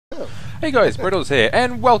Hey guys, Braydoz here,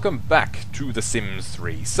 and welcome back to The Sims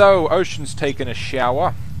 3. So, Ocean's taken a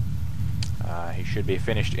shower. He should be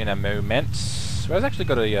finished in a moment. So he's actually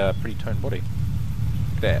got a pretty toned body.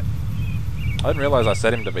 Look at that. I didn't realise I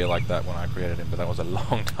set him to be like that when I created him, but that was a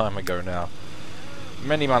long time ago now.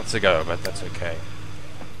 Many months ago, but that's okay.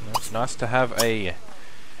 It's nice to have a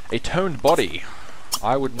toned body.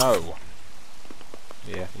 I would know.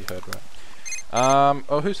 Yeah, you heard right.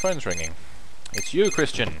 Oh, whose phone's ringing? It's you,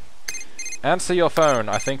 Christian. Answer your phone.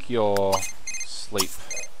 I think your sleep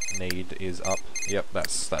need is up. Yep,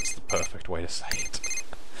 that's the perfect way to say it.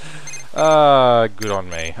 Good on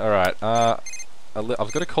me. Alright, I was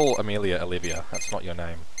going to call Amelia Olivia. That's not your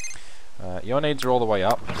name. Your needs are all the way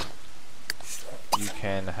up. You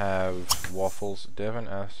can have waffles. Devon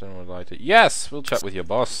Aston would like to... Yes! We'll chat with your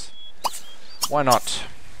boss. Why not?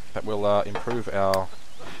 That will improve our...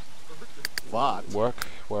 Work.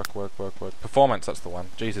 Performance, that's the one.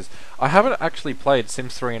 Jesus. I haven't actually played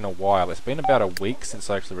Sims 3 in a while. It's been about a week since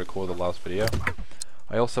I actually recorded the last video.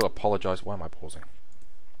 I also apologise... Why am I pausing?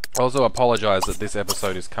 I also apologise that this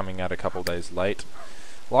episode is coming out a couple days late.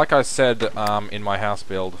 Like I said in my house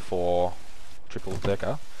build for Triple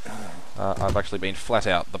Decker, I've actually been flat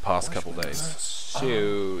out the past couple days.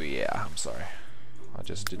 So, yeah, I'm sorry. I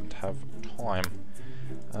just didn't have time.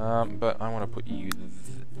 But I want to put you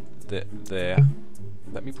there.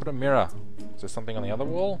 Let me put a mirror. Is there something on the other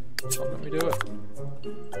wall? Oh, let me do it.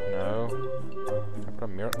 No. Can I put a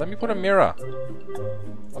mirror? Let me put a mirror.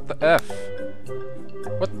 What the F?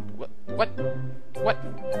 What?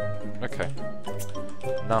 Okay.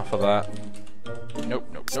 Enough of that.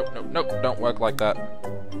 Nope. Don't work like that.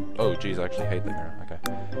 Oh, jeez, I actually hate the mirror. Okay.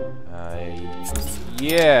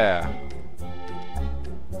 Yeah.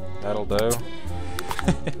 That'll do.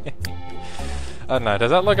 I don't know,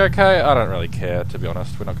 does that look okay? I don't really care, to be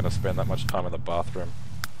honest. We're not going to spend that much time in the bathroom.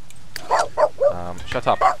 Shut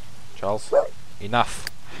up, Charles. Enough.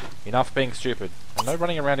 Enough being stupid. And no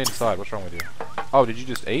running around inside. What's wrong with you? Oh, did you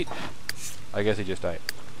just eat? I guess he just ate.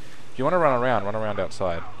 If you want to run around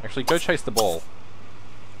outside. Actually, go chase the ball.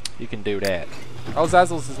 You can do that. Oh,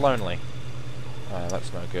 Zazzles is lonely.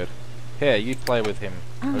 That's no good. Here, you play with him,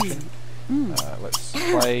 Ocean. Let's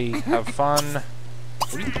play, have fun.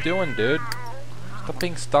 What are you doing, dude? Stop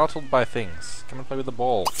being startled by things. Come and play with the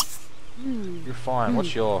ball. You're fine.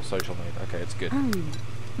 What's your social need? Okay, it's good.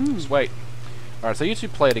 Just wait. Alright, so you two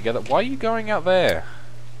play together. Why are you going out there?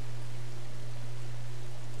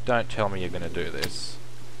 Don't tell me you're going to do this.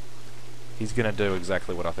 He's going to do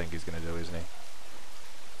exactly what I think he's going to do, isn't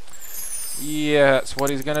he? Yeah, that's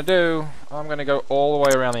what he's going to do. I'm going to go all the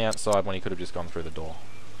way around the outside when he could have just gone through the door.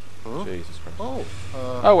 Huh? Jesus Christ.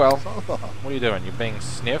 Oh well. What are you doing? You're being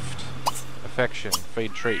sniffed? Affection,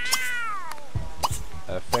 feed treat.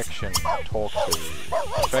 Affection, talk to.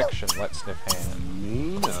 Affection, let's sniff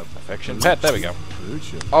hand. Affection, pet, there we go.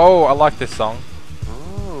 Oh, I like this song.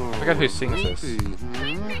 I forget who sings this.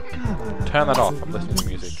 Turn that off, I'm listening to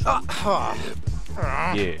music. Yeah.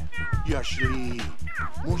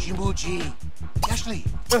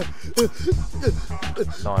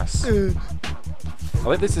 Nice. I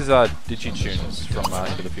think this is Digi-Tunes from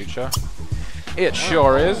Into the Future. It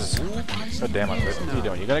sure is. God damn it, what are you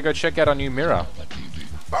doing? You're gonna go check out our new mirror.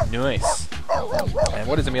 Nice. And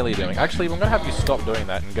what is Amelia doing? Actually, I'm gonna have you stop doing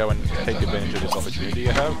that and go and take advantage of this opportunity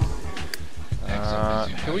you have.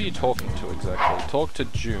 Who are you talking to exactly? Talk to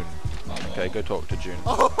June. Okay, go talk to June.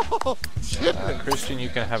 Christian, you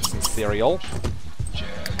can have some cereal.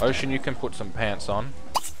 Ocean, you can put some pants on.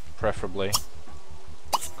 Preferably.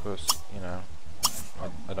 Because, you know,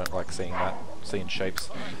 I don't like seeing that. Seeing shapes.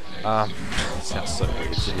 Sounds so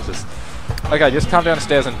weird, Jesus. Okay, just come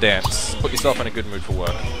downstairs and dance. Put yourself in a good mood for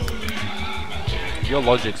work. Your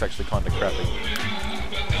logic's actually kind of crappy.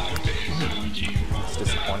 It's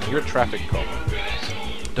disappointing. You're a traffic cop.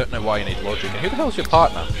 Don't know why you need logic. And who the hell's your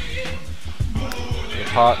partner? Your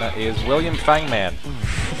partner is William Fangman.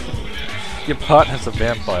 Your partner's a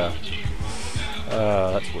vampire.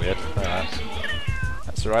 That's weird. Alright.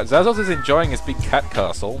 That's alright. Zazzles is enjoying his big cat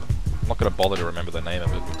castle. I'm not going to bother to remember the name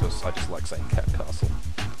of it because I just like saying cat castle.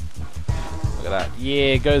 Look at that.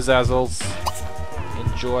 Yeah, go Zazzles.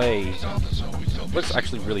 Enjoy. Looks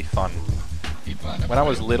actually really fun. When I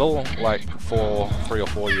was little, like 3 or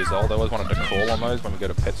 4 years old, I always wanted to crawl on those when we go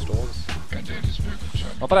to pet stores.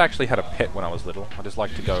 Not that I actually had a pet when I was little, I just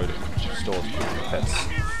like to go to stores for pets.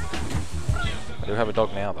 I do have a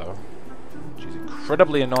dog now though. She's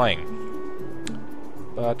incredibly annoying.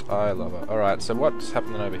 But I love her. Alright, so what's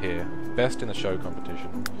happening over here? Best in the show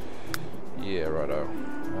competition. Yeah, righto.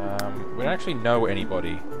 We don't actually know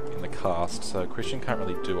anybody in the cast, so Christian can't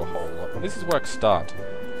really do a whole lot. Well, this is where I start.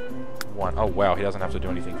 1. Oh wow, he doesn't have to do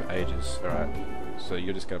anything for ages. Alright. So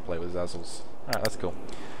you're just gonna play with Zazzles. Alright, that's cool.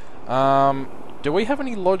 Do we have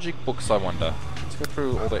any logic books, I wonder? Let's go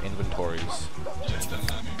through all their inventories.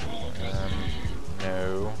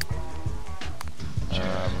 No.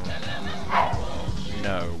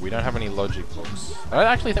 No, we don't have any logic books. I don't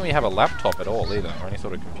actually think we have a laptop at all either, or any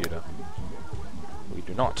sort of computer. We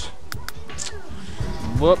do not.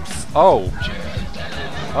 Whoops. Oh.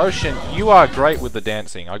 Ocean, you are great with the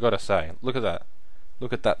dancing, I gotta say. Look at that.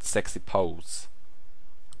 Look at that sexy pose.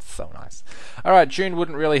 So nice. Alright, June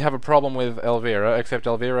wouldn't really have a problem with Elvira, except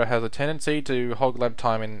Elvira has a tendency to hog lab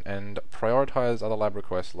time and prioritize other lab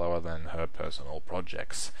requests lower than her personal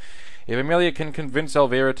projects. If Amelia can convince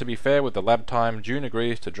Elvira to be fair with the lab time, June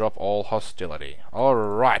agrees to drop all hostility.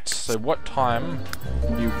 Alright, so what time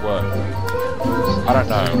do you work? I don't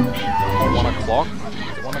know. 1 o'clock?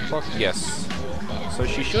 1 o'clock? Yes. So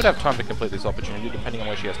she should have time to complete this opportunity, depending on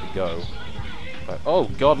where she has to go. But, oh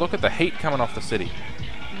god, look at the heat coming off the city.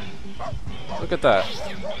 Look at that.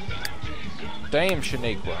 Damn,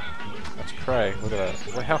 Shaniqua. That's cray. Look at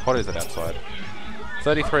that. Wait, how hot is it outside?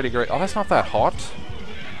 33 degrees. Oh, that's not that hot.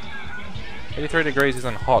 33 degrees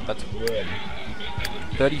isn't hot, that's warm.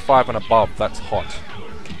 35 and above, that's hot.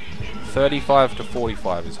 35 to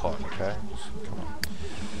 45 is hot, okay? Come on.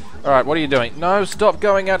 Alright, what are you doing? No, stop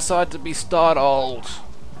going outside to be startled.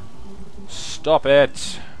 Stop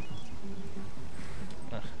it.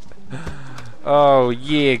 Oh,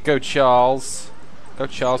 yeah, go Charles. Go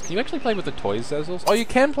Charles. Can you actually play with the toys, Zazzles? Oh, you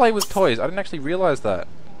can play with toys. I didn't actually realize that.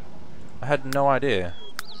 I had no idea.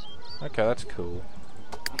 Okay, that's cool.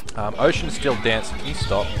 Ocean's still dancing. Can you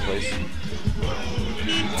stop, please?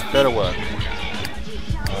 Go to work.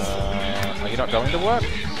 Are you not going to work?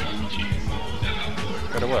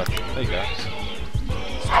 Go to work. There you go.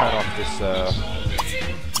 Let's turn off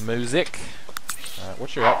this music.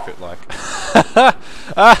 What's your outfit like?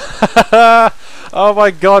 Oh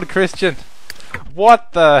my god, Christian!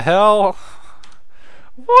 What the hell?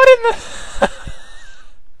 What in the...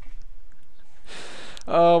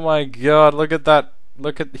 Oh my god, look at that.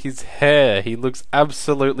 Look at his hair. He looks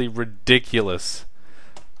absolutely ridiculous.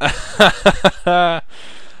 Oh,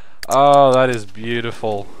 that is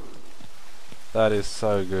beautiful. That is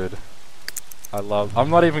so good. I'm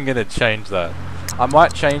not even going to change that. I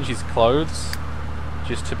might change his clothes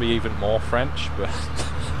just to be even more French, but...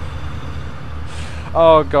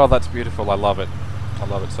 Oh god, that's beautiful. I love it. I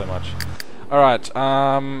love it so much. Alright,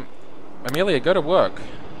 Amelia, go to work.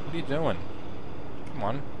 What are you doing? Come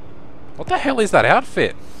on. What the hell is that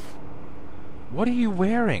outfit? What are you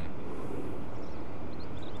wearing?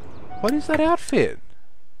 What is that outfit?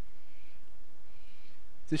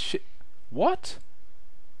 This shit... What?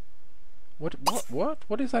 What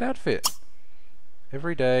is that outfit?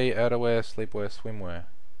 Everyday, outerwear, sleepwear, swimwear.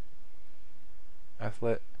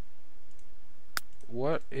 Athlete...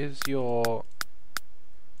 What is your...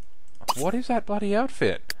 What is that bloody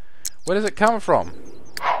outfit? Where does it come from?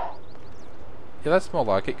 Yeah, that's more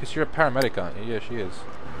like it, because you're a paramedic, aren't you? Yeah, she is.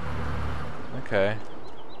 Okay.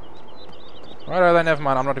 Righto then, never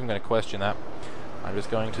mind, I'm not even going to question that. I'm just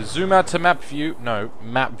going to zoom out to map view. No,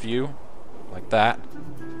 map view. Like that.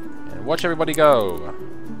 And watch everybody go.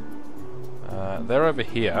 They're over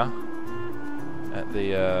here. At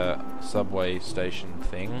the subway station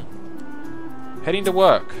thing. Heading to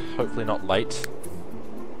work. Hopefully not late.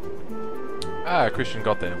 Ah, Christian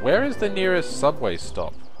got there. Where is the nearest subway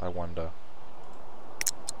stop, I wonder?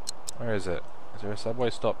 Where is it? Is there a subway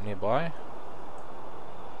stop nearby?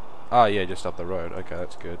 Ah, yeah, just up the road. Okay,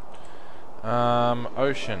 that's good.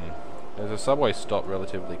 Ocean. There's a subway stop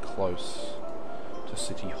relatively close to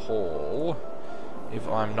City Hall. If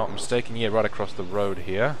I'm not mistaken, yeah, right across the road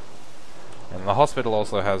here. And the hospital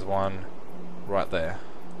also has one right there.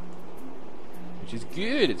 Which is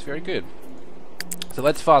good, it's very good. So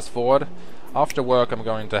let's fast forward. After work, I'm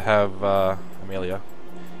going to have Amelia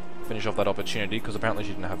finish off that opportunity, because apparently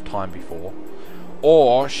she didn't have time before.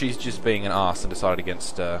 Or she's just being an arse and decided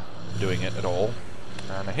against doing it at all.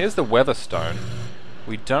 Now here's the Weatherstone.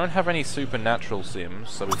 We don't have any supernatural sims,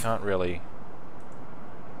 so we can't really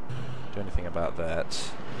do anything about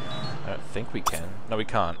that. I don't think we can. No, we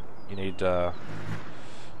can't. You need to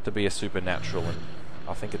be a supernatural, and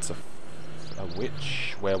I think it's a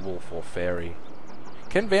witch, werewolf, or fairy.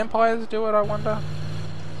 Can vampires do it, I wonder?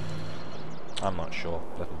 I'm not sure.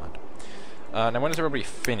 Never mind. Now, when does everybody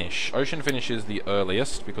finish? Ocean finishes the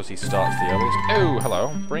earliest, because he starts the earliest. Oh,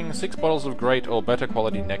 hello. Bring 6 bottles of great or better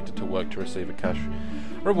quality nectar to work to receive a cash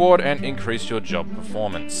reward and increase your job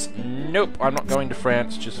performance. Nope, I'm not going to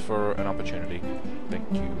France just for an opportunity.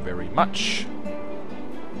 Thank you very much.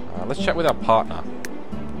 Let's chat with our partner.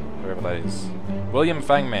 Where Whatever that is. William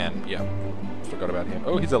Fangman. Yeah. Forgot about him.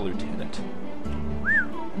 Oh, he's a lieutenant.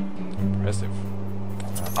 Impressive.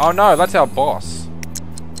 Oh no, that's our boss.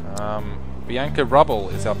 Bianca Rubble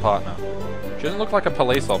is our partner. She doesn't look like a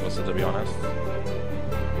police officer, to be honest.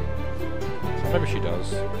 Maybe she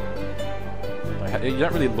does. You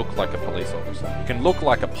don't really look like a police officer. You can look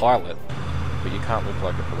like a pilot, but you can't look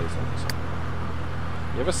like a police officer.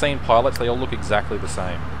 You ever seen pilots? They all look exactly the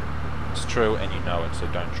same. It's true, and you know it, so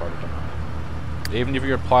don't try to deny it. Even if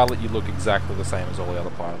you're a pilot, you look exactly the same as all the other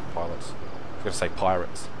pilots. I was going to say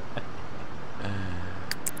pirates.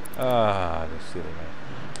 Ah, this silly man.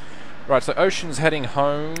 Right, so Ocean's heading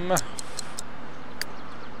home. I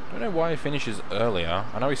don't know why he finishes earlier.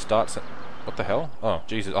 I know he starts at... What the hell? Oh,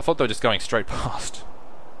 Jesus. I thought they were just going straight past.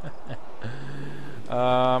 Okay,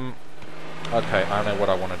 I don't know what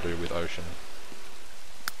I want to do with Ocean.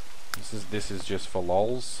 This is just for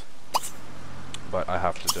lols. But I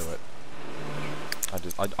have to do it.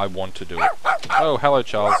 I want to do it. Oh, hello,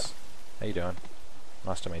 Charles. How you doing?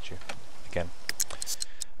 Nice to meet you. Again.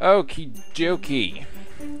 Okie dokie.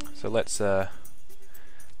 So let's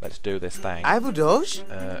do this thing.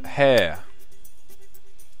 Braydoz? Hair.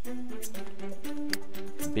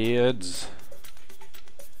 Beards.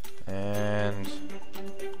 And...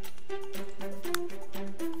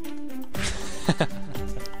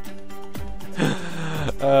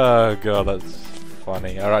 Oh god, that's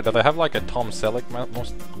funny. Alright, do they have like a Tom Selleck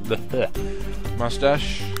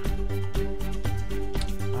mustache?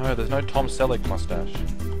 Oh, there's no Tom Selleck mustache.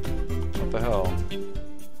 What the hell?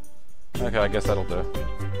 Okay, I guess that'll do.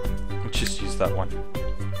 Just use that one.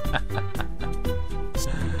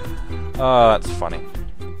 Oh, that's funny.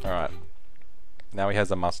 Alright. Now he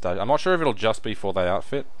has a mustache. I'm not sure if it'll just be for that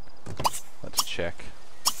outfit. Let's check.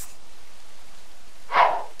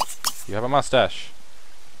 You have a mustache.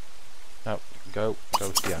 No, go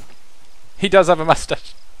here. He does have a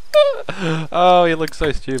mustache. Oh, he looks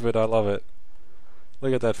so stupid. I love it.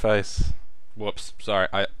 Look at that face. Whoops. Sorry.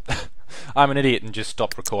 I'm an idiot and just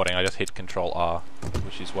stopped recording. I just hit Control R,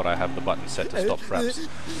 which is what I have the button set to stop fraps.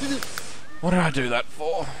 What did I do that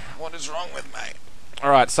for? What is wrong with me?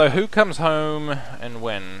 Alright, so who comes home and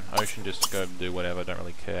when? Ocean just go do whatever, don't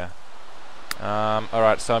really care.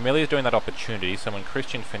 Alright, so Amelia's doing that opportunity, so when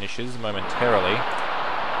Christian finishes momentarily,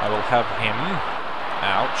 I will have him...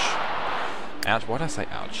 Ouch. Ouch, why did I say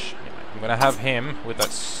ouch? Anyway, I'm gonna have him, with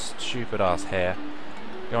that stupid ass hair,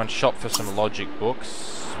 go and shop for some logic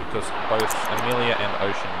books, because both Amelia and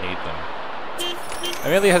Ocean need them.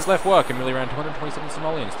 Amelia has left work. Amelia earned 227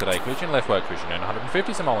 simoleons today. Christian left work. Christian earned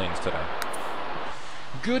 150 simoleons today.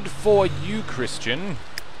 Good for you, Christian.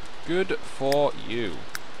 Good for you.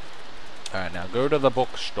 Alright, now go to the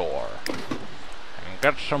bookstore and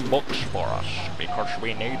get some books for us, because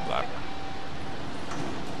we need them.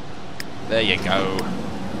 There you go.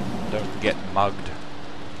 Don't get mugged.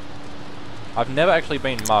 I've never actually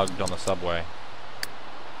been mugged on the subway.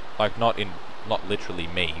 Like, not literally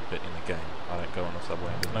me, but in the game. I don't go on the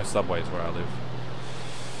subway. There's no subways where I live.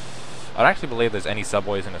 I don't actually believe there's any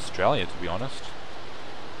subways in Australia, to be honest.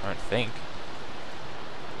 I don't think.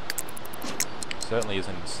 Certainly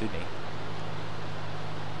isn't in Sydney.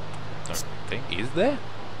 Don't think. Is there?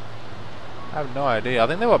 I have no idea. I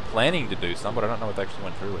think they were planning to do some, but I don't know if they actually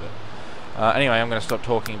went through with it. Anyway, I'm going to stop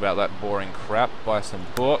talking about that boring crap. Buy some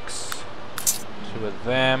books. 2 of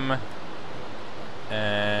them.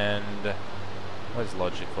 And... where's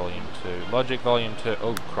Logic Volume 2? Logic Volume 2...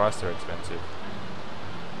 Oh, Christ, they're expensive.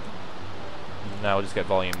 No, we'll just get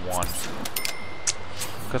Volume 1.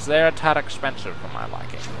 Because they're a tad expensive for my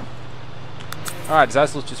liking. Alright,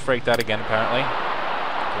 Zazzle's just freaked out again, apparently.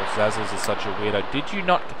 Because Zazzles is such a weirdo. Did you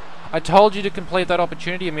not... I told you to complete that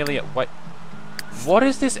opportunity, Amelia. Wait. What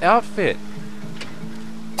is this outfit?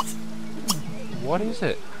 What is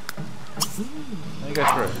it? Let me go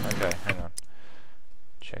through. Okay, hang on.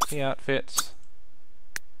 Check the outfits.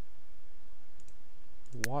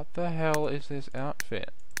 What the hell is this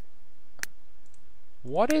outfit?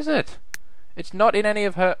 What is it? It's not in any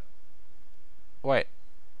of her... Wait.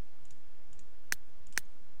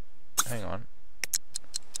 Hang on.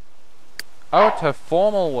 Oh, it's her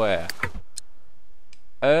formal wear.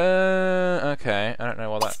 Okay. I don't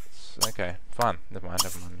know what that's... Okay, fine. Never mind.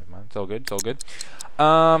 It's all good,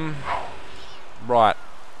 right.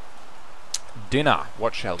 Dinner.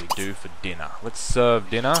 What shall we do for dinner? Let's serve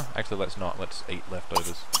dinner. Actually, let's not. Let's eat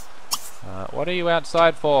leftovers. What are you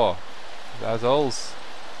outside for? Zazzles?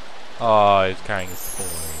 Oh, he's carrying his toy.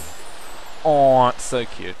 Oh, it's so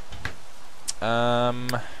cute.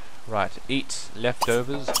 Right. Eat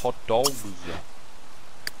leftovers. Hot dogs.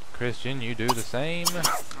 Christian, you do the same.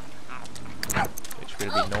 Which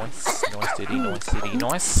gonna be nice. Nice city, nice city,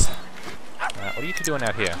 nice. What are you two doing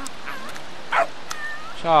out here?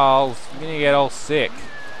 Charles, you're gonna get all sick.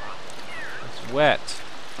 It's wet.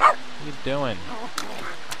 What are you doing?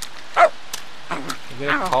 You get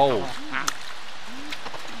a cold.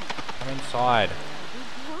 Come inside.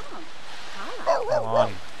 Come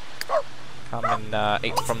on. Come and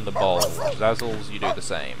eat from the bowl. Zazzles, you do the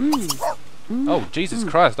same. Oh, Jesus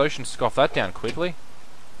Christ, Ocean scoffed that down quickly.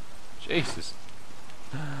 Jesus.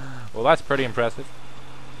 Well, that's pretty impressive.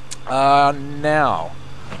 Now,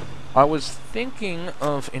 I was thinking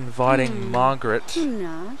of inviting Margaret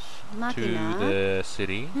to the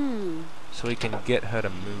city so we can get her to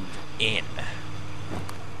move in.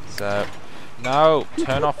 So, no,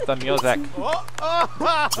 turn off the music.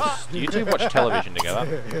 You two watch television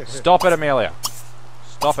together. Stop it, Amelia.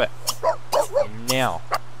 Stop it. Now.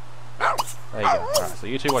 There you go. Alright, so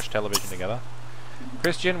you two watch television together.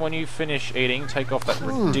 Christian, when you finish eating, take off that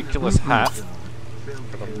ridiculous hat.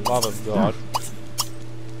 For the love of God.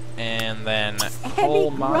 And then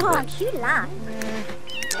call Margaret.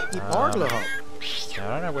 I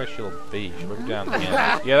don't know where she'll be. She'll be down here.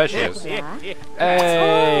 Yeah, there she is.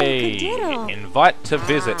 Hey! Invite to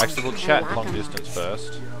visit. Actually, we'll chat long distance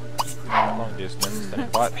first. Long distance, then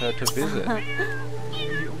invite her to visit.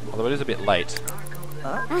 Although it is a bit late.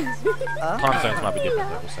 Time zones might be different,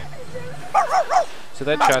 we'll see. So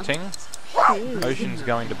they're chatting. Ocean's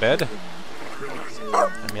going to bed.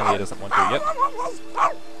 Amelia doesn't want to yet.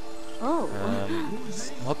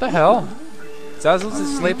 What the hell? Zazzles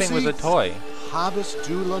is sleeping with a toy.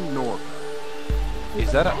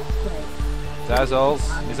 Is that a... Zazzles,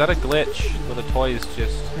 is that a glitch? Where the toy is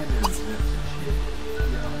just...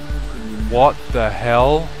 What the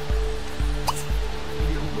hell?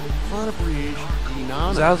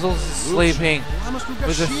 Zazzles is sleeping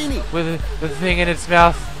with the thing in its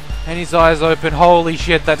mouth and his eyes open. Holy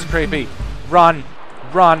shit, that's creepy. Run!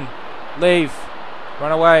 Run! Leave!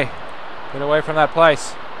 Run away! Get away from that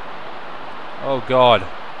place! Oh god.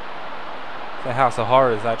 It's a house of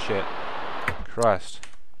horrors, that shit. Christ.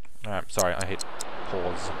 Alright, sorry, I hit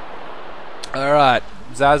pause. Alright,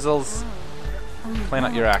 Zazzles, clean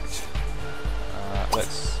up your act.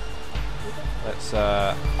 Let's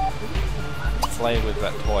play with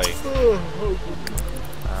that toy.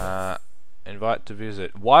 Invite to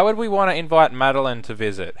visit. Why would we want to invite Madeline to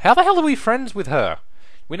visit? How the hell are we friends with her?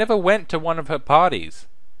 We never went to one of her parties.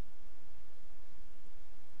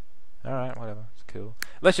 Alright, whatever. It's cool.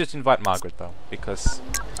 Let's just invite Margaret, though, because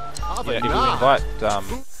if we invite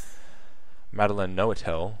Madeline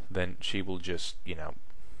Noatel, then she will just, you know,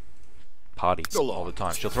 party all the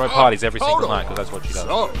time. She'll throw parties every single night, because that's what she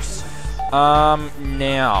does.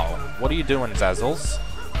 Now, what are you doing, Zazzles?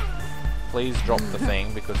 Please drop the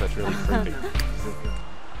thing, because that's really creepy.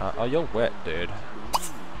 Oh, you're wet, dude.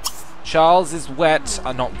 Charles is wet.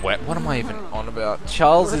 Not wet. What am I even on about?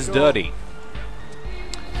 Charles is dirty.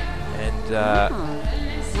 And, he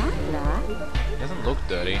doesn't look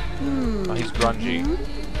dirty. Oh, he's grungy.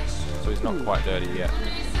 So he's not quite dirty yet.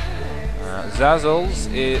 Zazzles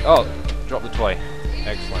is... Oh, drop the toy.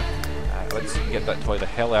 Excellent. Let's get that toy the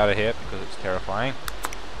hell out of here, because it's terrifying.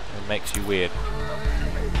 It makes you weird.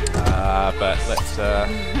 But let's,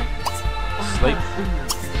 sleep.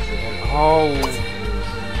 Oh,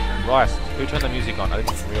 right. Who turned the music on? I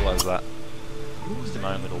didn't even realise that. It's in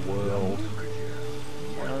my own little world.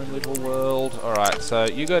 My own little world. Alright, so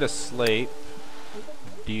you go to sleep,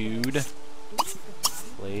 dude.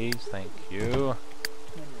 Please, thank you.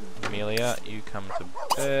 Amelia, you come to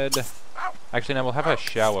bed. Actually, no, we'll have her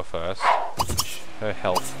shower first. Her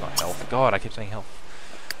health, not health. God, I keep saying health.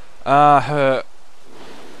 Her...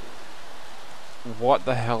 What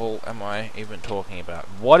the hell am I even talking about?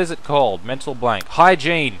 What is it called? Mental blank.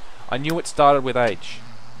 Hygiene! I knew it started with H.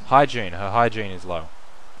 Hygiene. Her hygiene is low.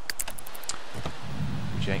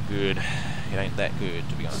 Which ain't good. It ain't that good,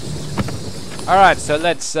 to be honest. Alright, so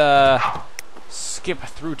let's skip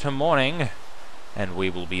through to morning. And we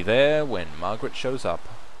will be there when Margaret shows up.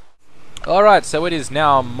 Alright, so it is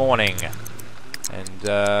now morning. And,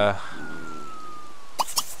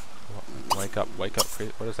 wake up,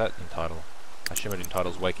 Chris. What is that entitled? I assume it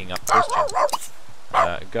entitles Waking Up Christian.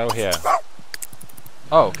 Go here.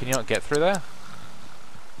 Oh, can you not get through there?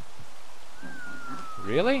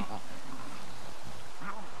 Really?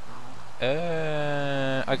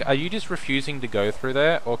 Are you just refusing to go through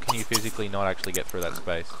there, or can you physically not actually get through that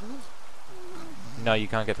space? No, you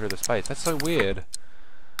can't get through the space. That's so weird.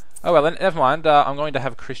 Oh well, then never mind. I'm going to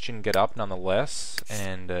have Christian get up nonetheless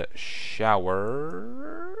and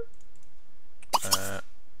shower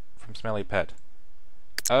from Smelly Pet.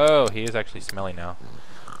 Oh, he is actually smelly now.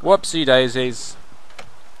 Whoopsie daisies.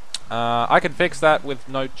 I can fix that with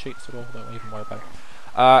no cheats at all. Don't even worry about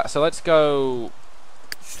it. So let's go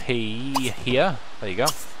P here. There you go.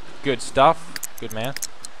 Good stuff. Good man.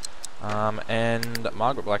 And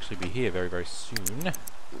Margaret will actually be here very, very soon.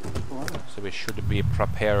 So we should be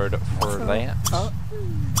prepared for that.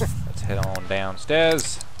 Let's head on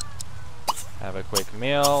downstairs. Have a quick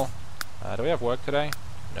meal. Do we have work today?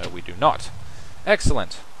 No, we do not.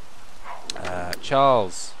 Excellent.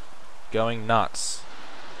 Charles. Going nuts.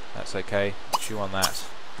 That's okay. Chew on that.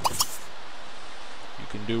 You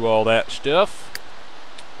can do all that stuff.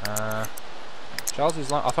 Charles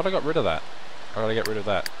is like... I thought I got rid of that. Or did I get rid of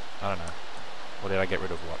that? I don't know. Or did I get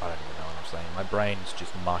rid of what? I don't even know what I'm saying. My brain's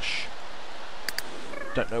just mush.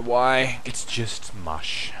 Don't know why. It's just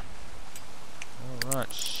mush.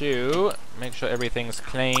 Alright, so... make sure everything's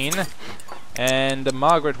clean. And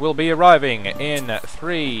Margaret will be arriving in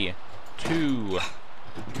 3, 2,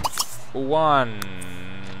 1.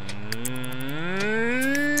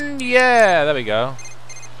 Yeah, there we go.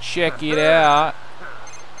 Check it out.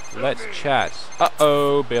 Let's chat.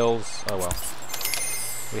 Uh-oh, bills. Oh well.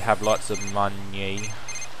 We have lots of money.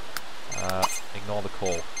 Ignore the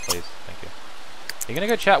call, please. Thank you. Are you gonna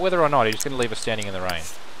go chat with her or not? Are you just gonna leave us standing in the rain?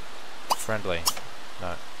 Friendly.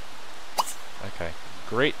 No. Okay.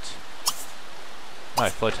 Great. No,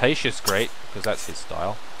 flirtatious great, because that's his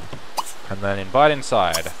style. And then invite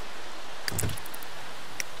inside.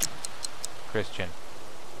 Christian.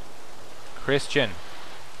 Christian.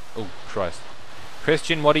 Oh, Christ.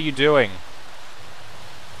 Christian, what are you doing?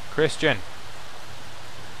 Christian.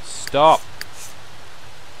 Stop.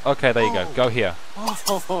 Okay, there you go. Go here.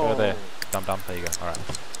 Go there. Dum-dum. There you go. Alright.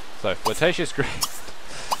 So, flirtatious great.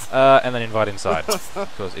 And then invite inside.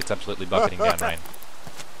 Because it's absolutely bucketing down rain.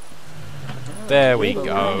 There we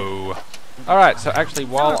go. Alright, so actually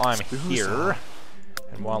while I'm here,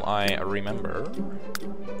 and while I remember,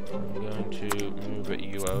 I'm going to move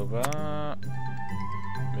you over,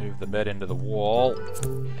 move the bed into the wall,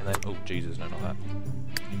 and then, oh Jesus, no, not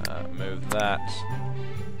that. Move that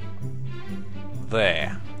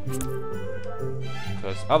there.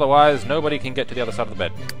 Because otherwise nobody can get to the other side of the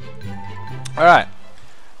bed. Alright,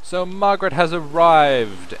 so Margaret has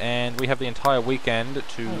arrived, and we have the entire weekend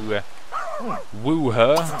to woo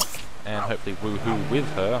her, and hopefully woohoo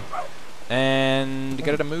with her, and get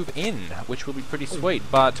her to move in, which will be pretty sweet,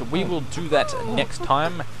 but we will do that next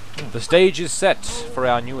time. The stage is set for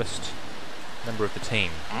our newest member of the team,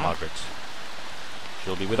 Margaret.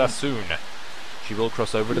 She'll be with us soon. She will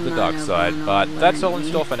cross over to the dark side, but that's all in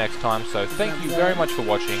store for next time, so thank you very much for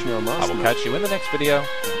watching. I will catch you in the next video,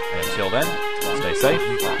 and until then, stay safe,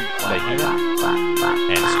 stay human,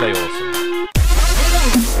 and stay awesome.